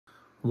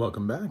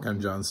Welcome back.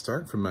 I'm John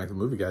Stark from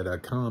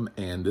MacTheMovieGuy.com,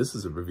 and this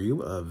is a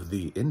review of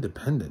The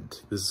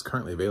Independent. This is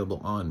currently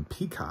available on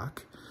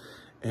Peacock,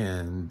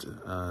 and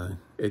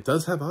it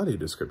does have audio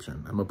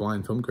description. I'm a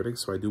blind film critic,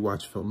 so I do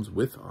watch films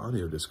with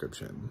audio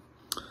description.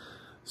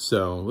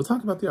 So we'll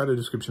talk about the audio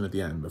description at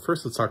the end, but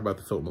first let's talk about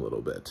the film a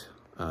little bit.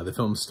 The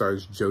film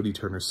stars Jodie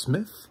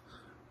Turner-Smith,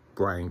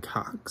 Brian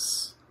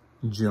Cox,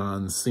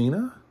 John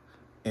Cena,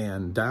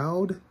 Ann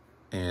Dowd,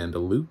 and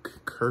Luke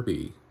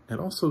Kirby,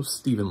 and also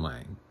Stephen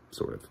Lang.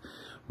 Sort of.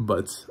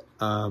 But,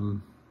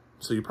 so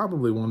you're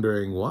probably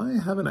wondering, why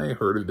haven't I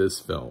heard of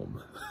this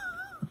film?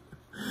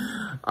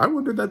 I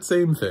wondered that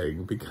same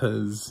thing,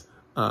 because,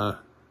 I'm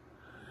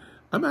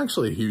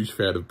actually a huge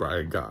fan of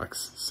Brian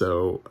Cox,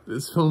 so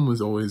this film was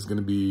always going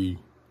to be,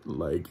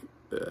 like,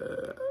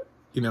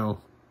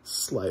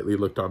 slightly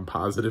looked on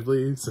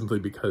positively, simply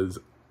because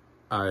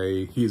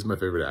he's my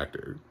favorite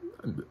actor.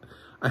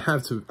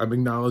 I'm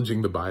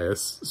acknowledging the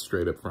bias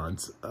straight up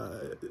front.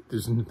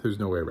 There's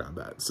no way around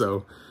that.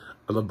 So,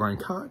 I love Brian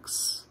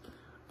Cox.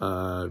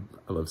 I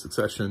love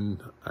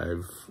Succession.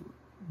 I've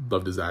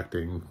loved his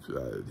acting.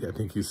 I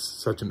think he's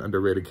such an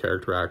underrated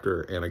character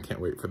actor, and I can't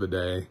wait for the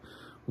day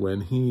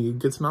when he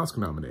gets an Oscar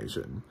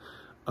nomination.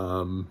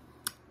 But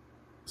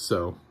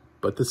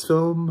this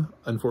film,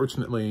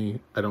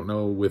 unfortunately, I don't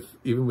know,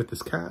 even with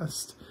this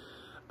cast,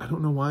 I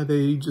don't know why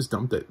they just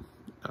dumped it.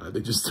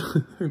 They just,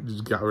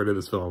 just got rid of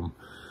this film.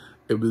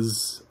 It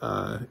was,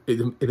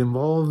 it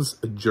involves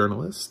a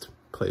journalist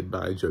played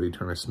by Jodie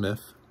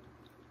Turner-Smith,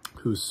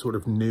 who's sort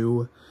of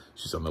new.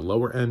 She's on the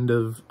lower end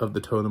of the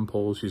totem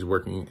pole. She's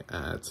working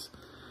at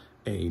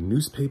a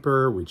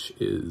newspaper, which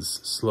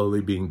is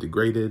slowly being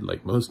degraded,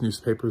 like most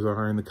newspapers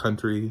are in the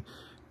country.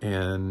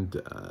 And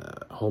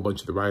a whole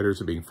bunch of the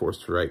writers are being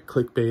forced to write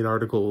clickbait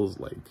articles,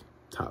 like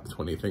top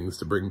 20 things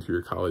to bring to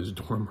your college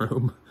dorm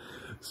room.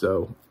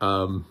 So,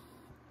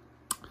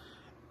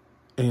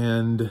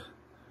 and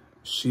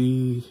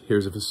she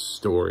hears of a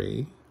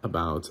story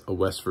about a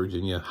West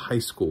Virginia high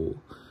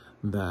school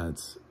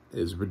that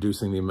is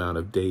reducing the amount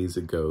of days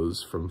it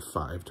goes from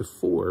 5 to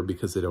 4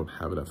 because they don't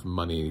have enough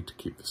money to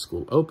keep the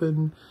school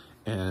open,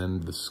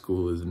 and the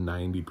school is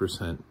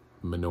 90%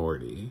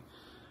 minority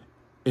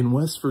in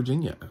West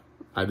Virginia.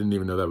 I didn't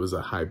even know that was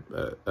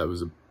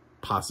a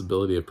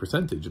possibility of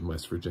percentage in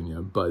West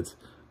Virginia, but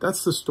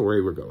that's the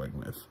story we're going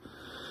with.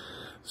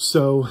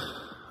 So,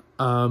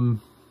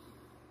 and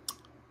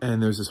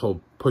there's this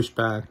whole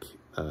pushback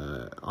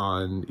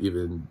on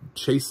even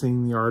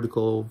chasing the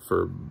article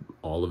for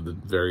all of the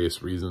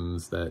various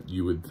reasons that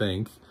you would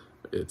think.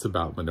 It's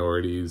about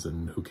minorities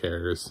and who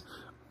cares.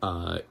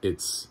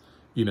 It's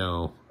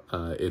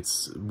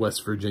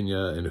West Virginia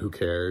and who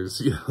cares,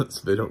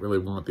 so they don't really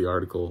want the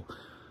article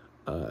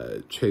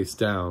chased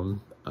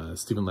down.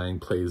 Stephen Lang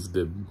plays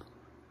the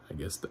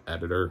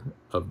editor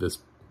of this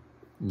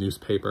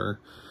newspaper,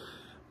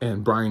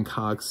 and Brian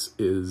Cox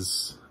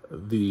is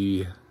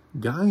the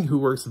guy who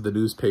works at the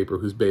newspaper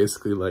who's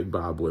basically like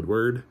Bob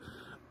Woodward.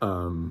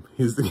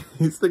 He's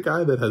the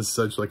guy that has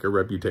such like a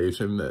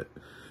reputation that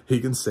he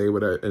can say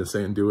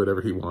and do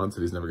whatever he wants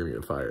and he's never gonna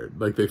get fired.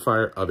 Like, they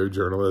fire other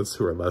journalists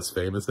who are less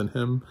famous than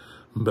him,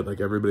 but like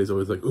everybody's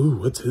always like, ooh,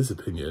 what's his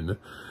opinion?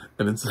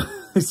 And it's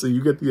so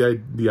you get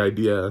the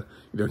idea,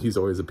 he's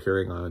always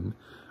appearing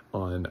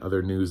on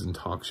other news and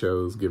talk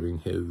shows, giving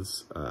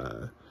his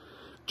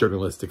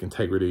journalistic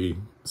integrity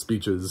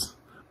speeches.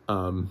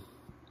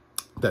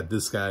 That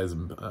this guy's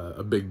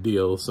a big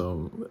deal,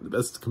 so the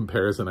best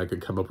comparison I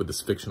could come up with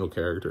this fictional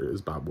character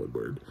is Bob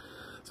Woodward.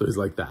 So he's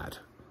like that.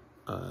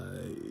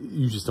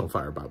 You just don't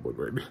fire Bob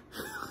Woodward.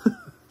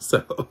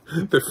 So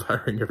they're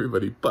firing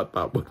everybody but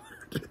Bob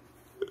Woodward.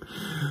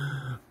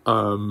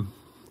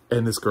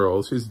 And this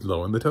girl, she's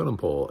low on the totem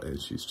pole,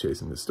 and she's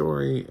chasing the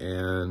story,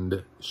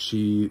 and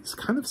she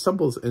kind of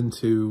stumbles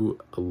into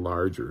a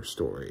larger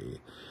story.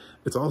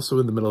 It's also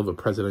in the middle of a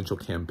presidential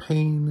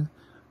campaign.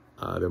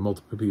 There are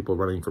multiple people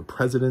running for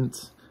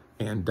president,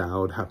 and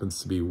Dowd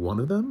happens to be one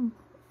of them.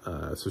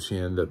 So she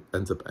ends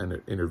up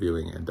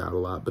interviewing Ann Dowd a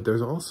lot. But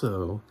there's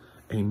also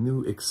a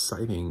new,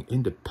 exciting,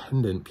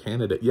 independent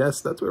candidate.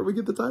 Yes, that's where we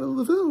get the title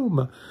of the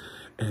film.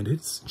 And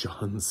it's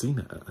John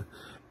Cena.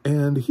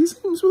 And he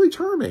seems really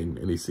charming,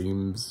 and he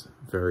seems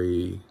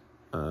very,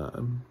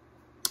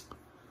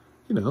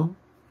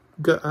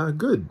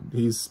 good.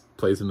 He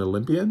plays an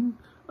Olympian.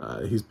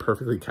 He's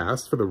perfectly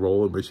cast for the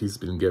role in which he's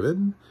been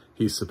given.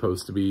 He's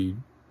supposed to be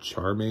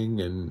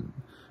charming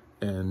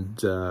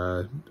and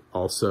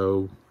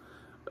also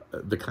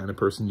the kind of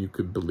person you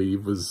could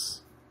believe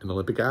was an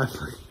Olympic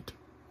athlete.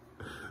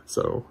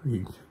 So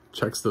he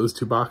checks those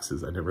two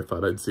boxes. I never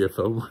thought I'd see a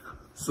film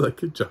it's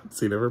like John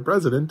Cena for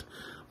president,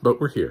 but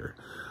we're here.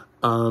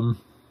 And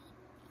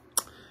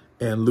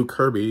Luke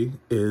Kirby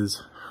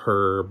is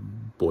her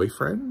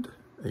boyfriend.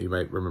 You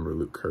might remember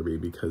Luke Kirby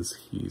because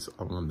he's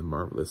on The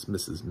Marvelous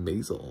Mrs.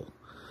 Maisel.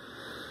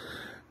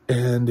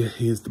 And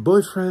he is the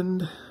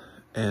boyfriend,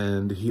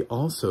 and he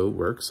also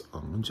works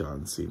on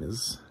John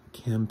Cena's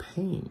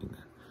campaign.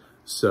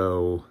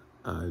 So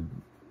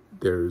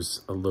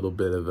there's a little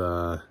bit of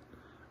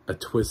a a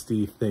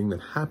twisty thing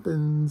that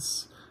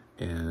happens,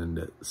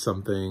 and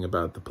something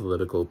about the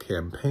political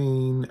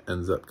campaign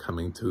ends up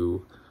coming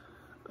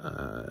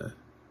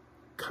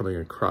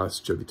across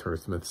Jodie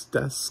Turner-Smith's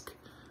desk,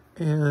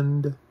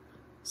 and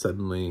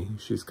suddenly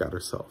she's got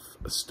herself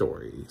a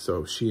story.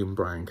 So she and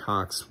Brian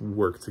Cox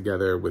work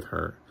together with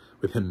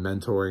him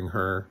mentoring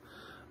her,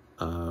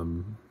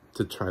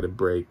 to try to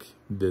break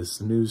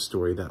this news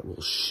story that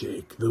will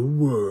shake the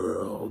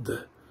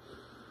world.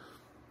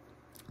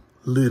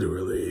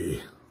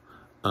 Literally.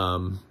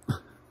 No.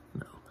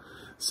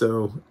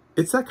 So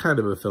it's that kind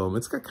of a film.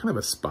 It's got kind of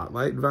a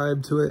Spotlight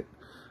vibe to it.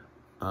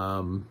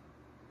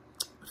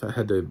 If I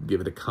had to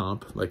give it a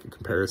comp, like a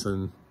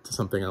comparison to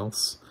something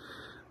else,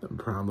 that would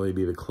probably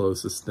be the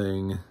closest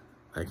thing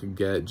I could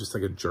get, just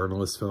like a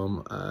journalist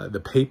film.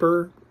 The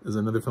Paper is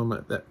another film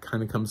that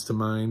kind of comes to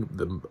mind,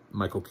 the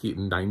Michael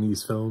Keaton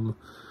 90s film.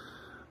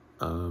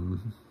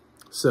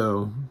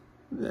 So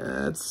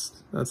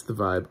that's the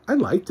vibe. I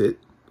liked it.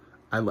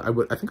 I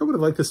think I would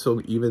have liked this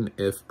film even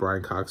if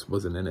Brian Cox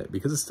wasn't in it,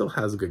 because it still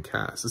has a good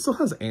cast. It still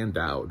has Ann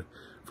Dowd,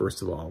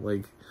 first of all.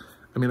 Like,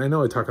 I mean, I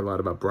know I talk a lot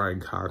about Brian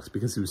Cox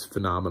because he was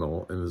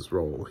phenomenal in his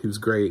role. He was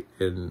great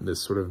in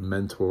this sort of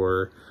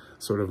mentor,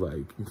 sort of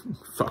like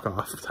fuck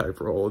off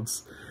type role.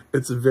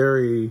 It's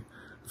very,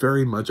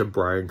 very much a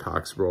Brian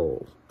Cox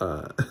role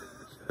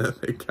that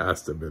they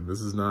cast him in.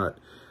 This is not,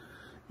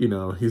 you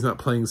know, he's not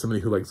playing somebody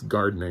who likes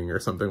gardening or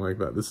something like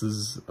that. This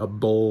is a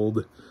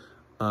bold,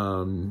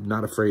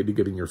 not afraid to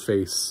get in your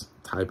face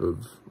type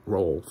of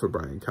role for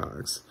Brian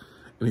Cox,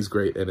 and he's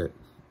great in it.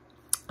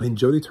 And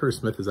Jodie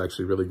Turner-Smith is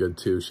actually really good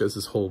too. She has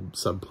this whole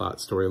subplot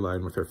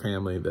storyline with her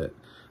family that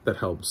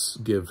helps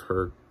give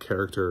her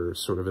character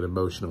sort of an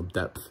emotional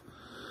depth.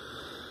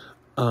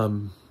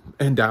 And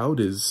Dowd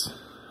is,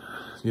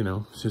 you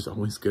know, she's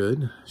always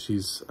good.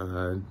 She's,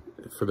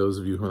 for those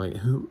of you who are like,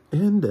 who,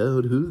 Ann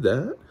Dowd, who's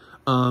that?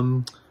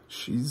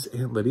 She's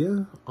Aunt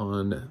Lydia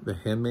on The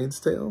Handmaid's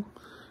Tale.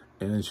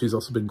 And she's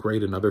also been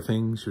great in other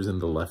things. She was in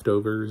The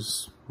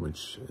Leftovers,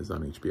 which is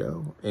on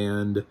HBO.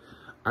 And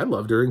I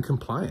loved her in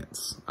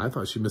Compliance. I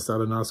thought she missed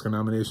out on an Oscar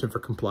nomination for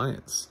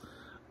Compliance.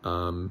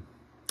 That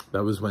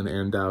was when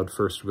Ann Dowd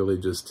first really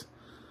just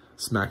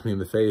smacked me in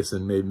the face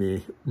and made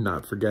me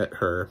not forget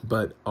her.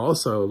 But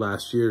also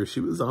last year, she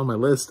was on my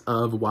list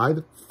of why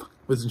the fuck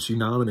wasn't she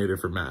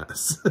nominated for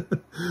Mass?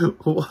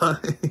 Why?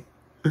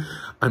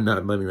 I'm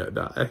not letting that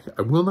die.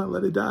 I will not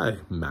let it die.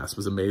 Mass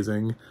was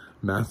amazing.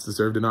 Mass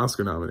deserved an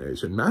Oscar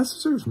nomination. Mass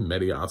deserves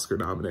many Oscar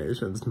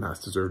nominations. Mass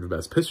deserved a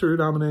Best Picture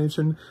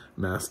nomination.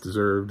 Mass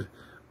deserved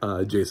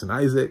Jason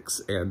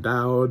Isaacs, Ann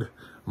Dowd,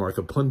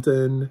 Martha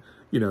Plimpton,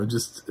 you know,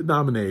 just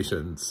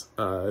nominations.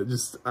 I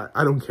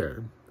don't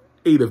care.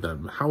 8 of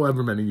them,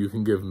 however many you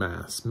can give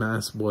Mass.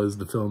 Mass was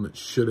the film that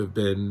should have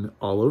been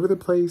all over the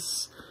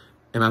place,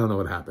 and I don't know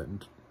what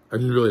happened. I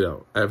just really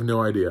don't. I have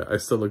no idea. I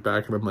still look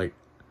back and I'm like,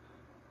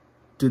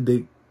 did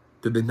they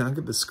not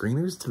get the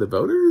screeners to the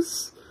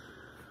voters?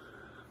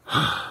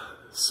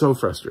 So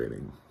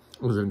frustrating.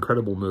 It was an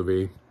incredible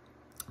movie,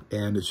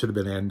 and it should have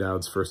been Ann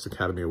Dowd's first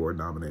Academy Award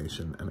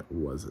nomination, and it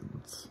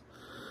wasn't.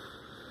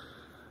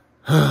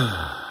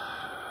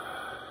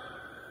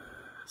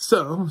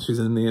 So she's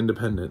in The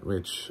Independent,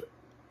 which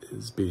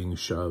is being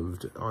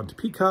shoved onto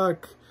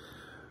Peacock.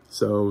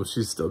 So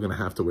she's still going to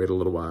have to wait a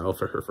little while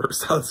for her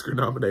first Oscar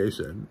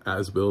nomination,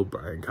 as will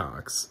Brian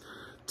Cox.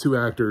 2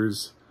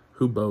 actors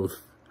who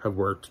both have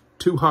worked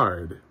too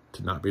hard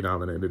to not be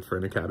nominated for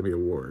an Academy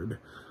Award,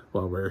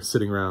 while we're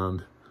sitting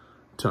around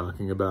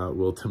talking about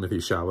will Timothée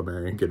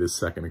Chalamet get his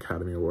second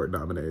Academy Award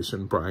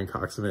nomination. Brian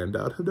Cox and Ann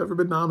Dowd have never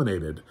been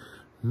nominated.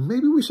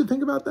 Maybe we should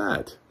think about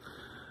that.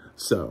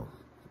 So,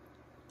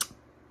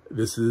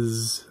 this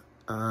is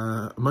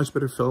a much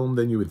better film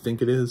than you would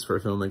think it is for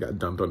a film that got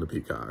dumped onto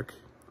Peacock.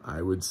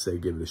 I would say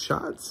give it a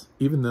shot,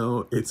 even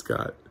though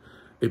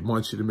it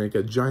wants you to make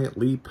a giant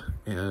leap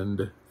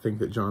and think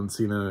that John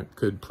Cena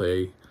could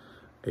play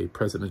a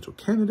presidential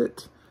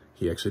candidate.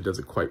 He actually does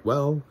it quite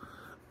well.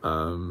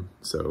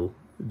 So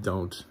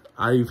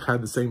I've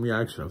had the same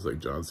reaction. I was like,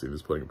 John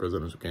Cena's playing a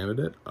presidential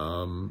candidate.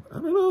 I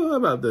don't know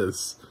about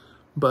this,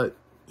 but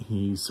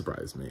he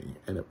surprised me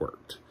and it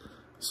worked.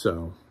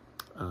 So,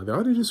 the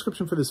audio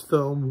description for this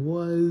film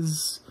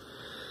was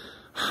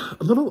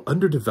a little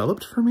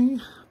underdeveloped for me.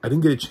 I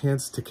didn't get a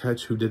chance to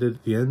catch who did it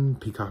at the end.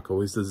 Peacock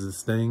always does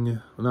this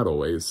thing. Well, not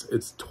always.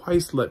 It's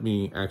twice let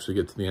me actually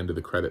get to the end of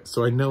the credits.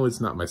 So I know it's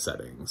not my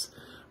settings,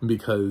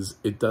 because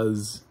it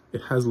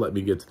has let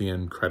me get to the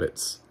end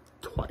credits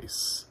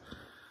twice.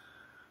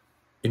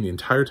 In the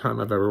entire time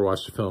I've ever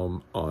watched a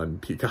film on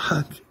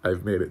Peacock,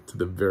 I've made it to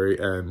the very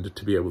end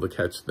to be able to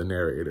catch the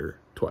narrator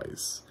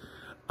twice.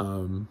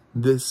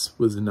 This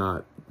was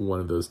not one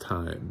of those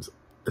times.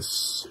 As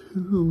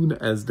soon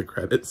as the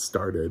credits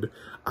started,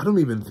 I didn't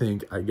even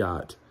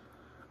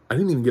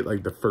get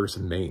like the first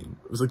name.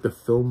 It was like the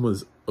film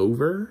was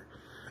over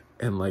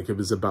and like it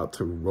was about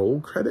to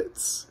roll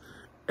credits.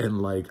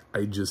 And like,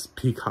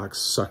 Peacock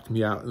sucked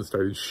me out and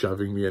started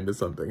shoving me into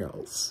something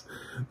else.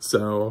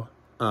 So,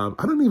 I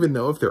don't even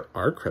know if there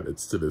are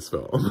credits to this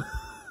film.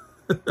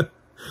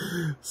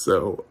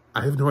 So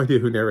I have no idea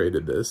who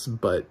narrated this,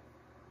 but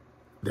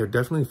there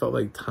definitely felt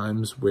like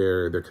times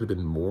where there could have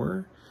been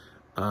more.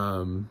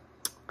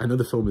 I know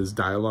the film is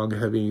dialogue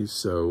heavy,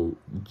 so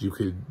you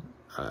could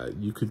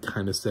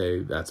kind of say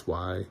that's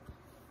why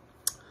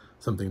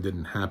something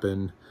didn't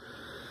happen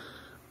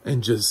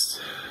and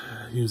just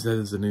use that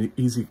as an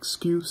easy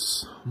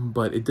excuse.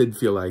 But it did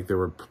feel like there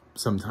were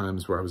some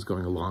times where I was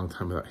going a long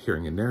time without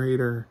hearing a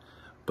narrator.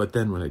 But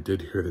then when I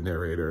did hear the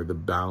narrator, the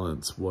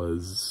balance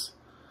was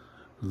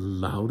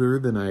louder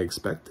than I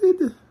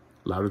expected,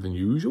 louder than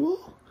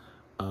usual.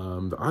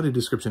 The audio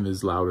description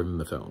is louder than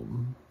the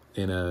film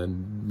in a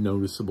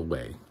noticeable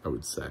way, I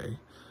would say,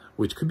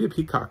 which could be a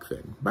Peacock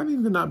thing. Might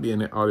even not be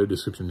an audio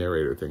description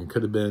narrator thing.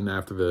 Could have been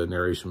after the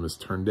narration was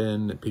turned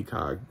in,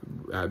 Peacock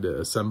had to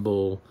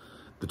assemble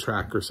the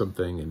track or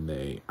something, and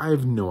I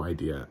have no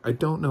idea. I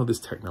don't know this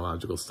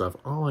technological stuff.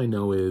 All I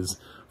know is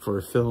for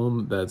a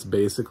film that's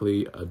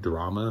basically a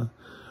drama,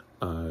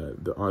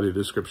 the audio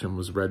description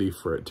was ready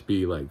for it to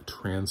be like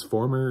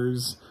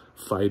Transformers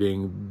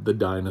fighting the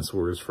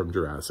dinosaurs from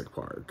Jurassic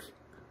Park.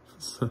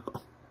 So,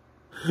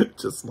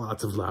 just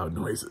lots of loud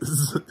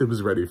noises. It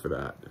was ready for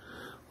that.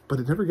 But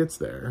it never gets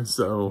there,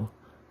 so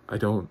I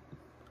don't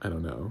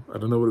know. I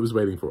don't know what it was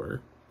waiting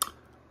for.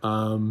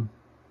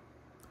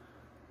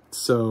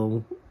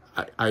 So,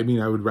 I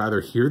mean, I would rather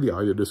hear the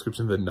audio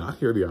description than not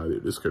hear the audio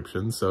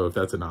description. So if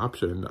that's an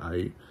option,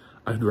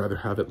 I'd rather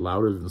have it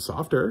louder than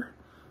softer.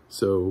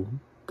 So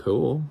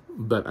cool.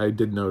 But I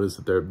did notice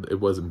that it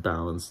wasn't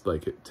balanced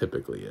like it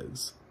typically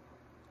is.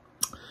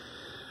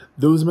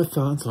 Those are my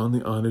thoughts on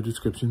the audio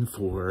description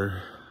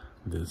for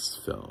this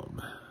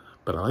film.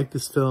 But I like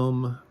this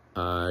film.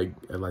 I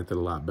liked it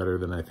a lot better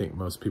than I think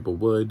most people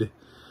would.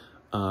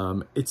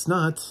 It's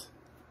not,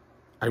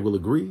 I will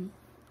agree,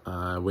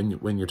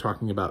 when you're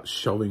talking about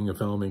showing a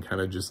film and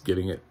kind of just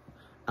getting it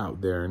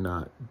out there and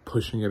not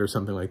pushing it or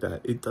something like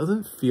that, it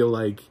doesn't feel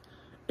like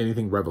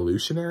anything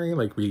revolutionary.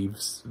 Like we've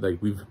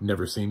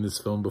never seen this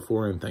film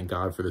before, and thank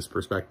God for this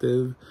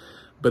perspective.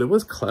 But it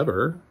was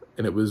clever,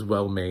 and it was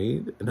well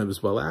made, and it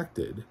was well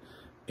acted.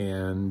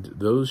 And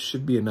those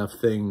should be enough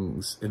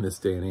things in this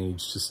day and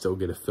age to still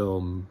get a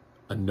film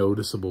a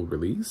noticeable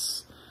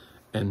release,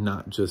 and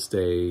not just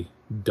a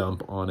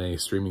dump on a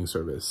streaming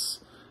service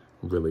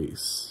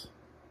release.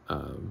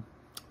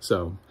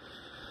 So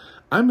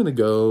I'm gonna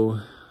give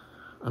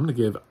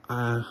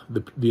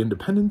the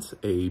Independent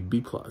a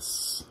B+.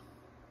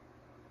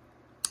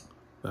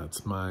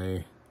 That's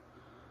my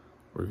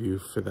review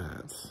for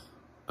that.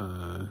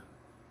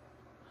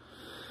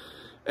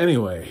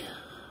 Anyway,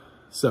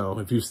 so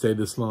if you've stayed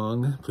this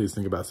long, please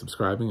think about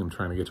subscribing. I'm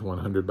trying to get to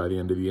 100 by the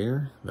end of the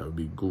year. That would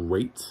be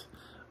great.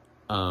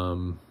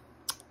 And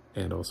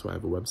also I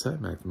have a website,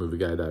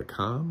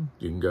 macthemovieguy.com.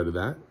 You can go to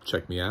that,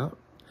 check me out.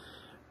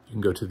 You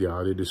can go to the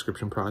audio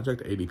description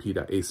project,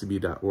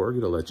 adp.acb.org.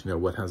 It'll let you know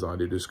what has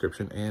audio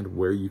description and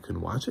where you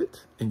can watch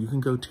it. And you can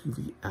go to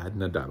the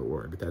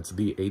adna.org. That's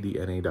the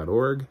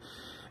adna.org.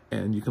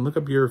 And you can look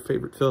up your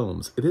favorite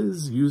films. It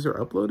is user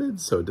uploaded,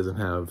 so it doesn't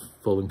have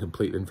full and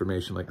complete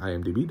information like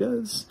IMDb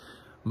does.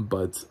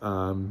 But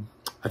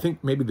I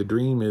think maybe the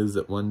dream is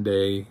that one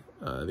day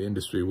the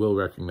industry will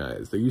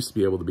recognize. They used to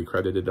be able to be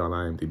credited on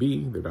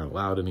IMDb. They're not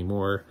allowed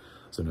anymore.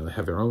 So now they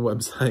have their own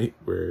website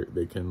where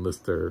they can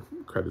list their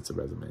credits and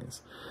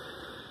resumes.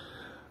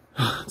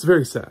 It's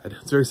very sad.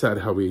 It's very sad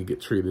how we get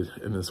treated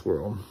in this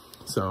world.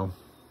 So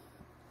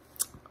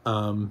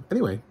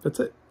anyway, that's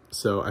it.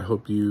 So I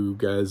hope you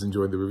guys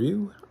enjoyed the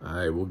review.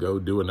 I will go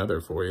do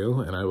another for you,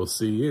 and I will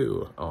see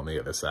you on the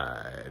other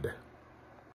side.